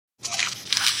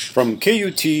from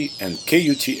KUT and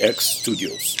KUTX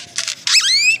studios.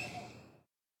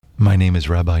 My name is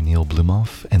Rabbi Neil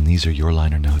Blumofe, and these are your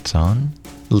liner notes on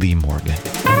Lee Morgan.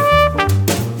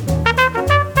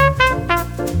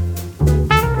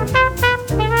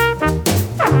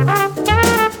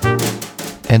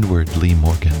 Edward Lee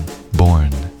Morgan,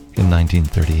 born in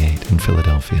 1938 in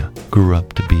Philadelphia, grew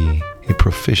up to be a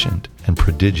proficient and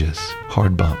prodigious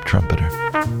hard-bop trumpeter.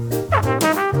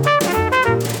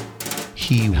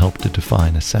 He helped to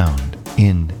define a sound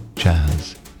in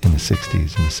jazz in the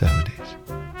 60s and the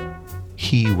 70s.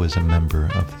 He was a member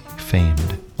of the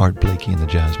famed Art Blakey and the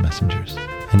Jazz Messengers.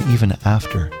 And even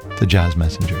after the Jazz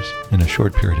Messengers, in a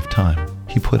short period of time,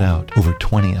 he put out over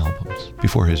 20 albums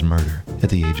before his murder at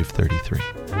the age of 33.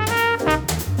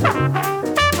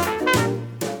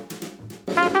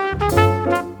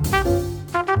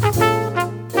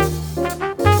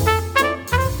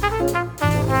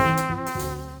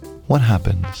 What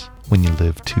happens when you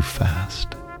live too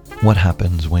fast? What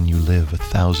happens when you live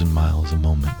 1,000 miles a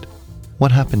moment?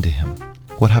 What happened to him?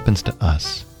 What happens to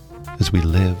us as we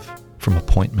live from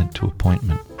appointment to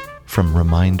appointment, from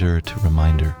reminder to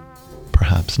reminder,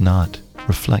 perhaps not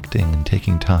reflecting and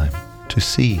taking time to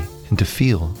see and to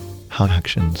feel how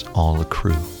actions all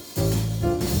accrue?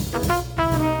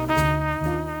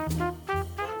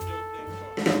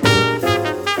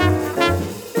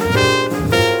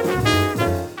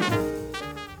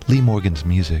 Lee Morgan's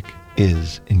music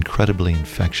is incredibly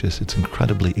infectious. It's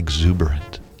incredibly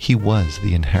exuberant. He was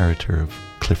the inheritor of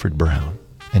Clifford Brown,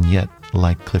 and yet,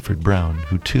 like Clifford Brown,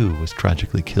 who too was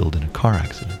tragically killed in a car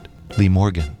accident, Lee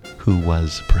Morgan, who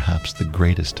was perhaps the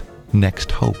greatest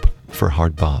next hope for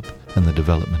hard bop and the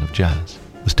development of jazz,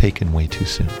 was taken way too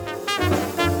soon.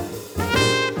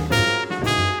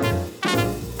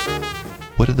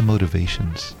 What are the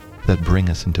motivations that bring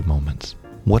us into moments?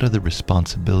 What are the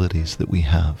responsibilities that we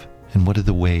have? And what are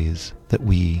the ways that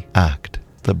we act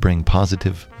that bring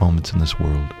positive moments in this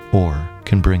world or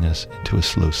can bring us into a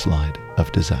slow slide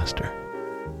of disaster?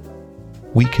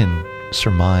 We can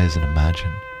surmise and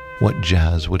imagine what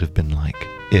jazz would have been like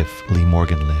if Lee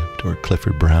Morgan lived, or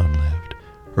Clifford Brown lived,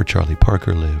 or Charlie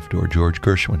Parker lived, or George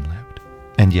Gershwin lived.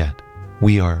 And yet,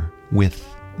 we are with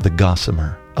the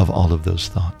gossamer of all of those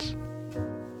thoughts.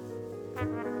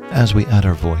 As we add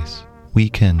our voice, we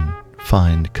can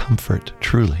find comfort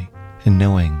truly in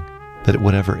knowing that at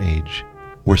whatever age,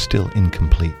 we're still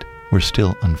incomplete, we're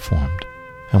still unformed,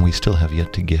 and we still have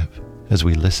yet to give as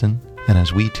we listen and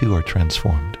as we too are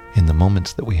transformed in the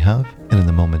moments that we have and in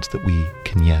the moments that we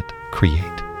can yet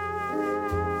create.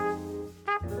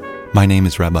 My name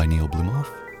is Rabbi Neil Blumofe,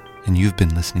 and you've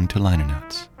been listening to Liner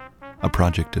Notes, a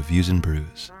project of Views and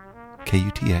Brews,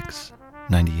 KUTX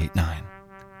 98.9.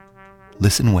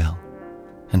 Listen well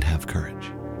and have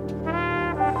courage.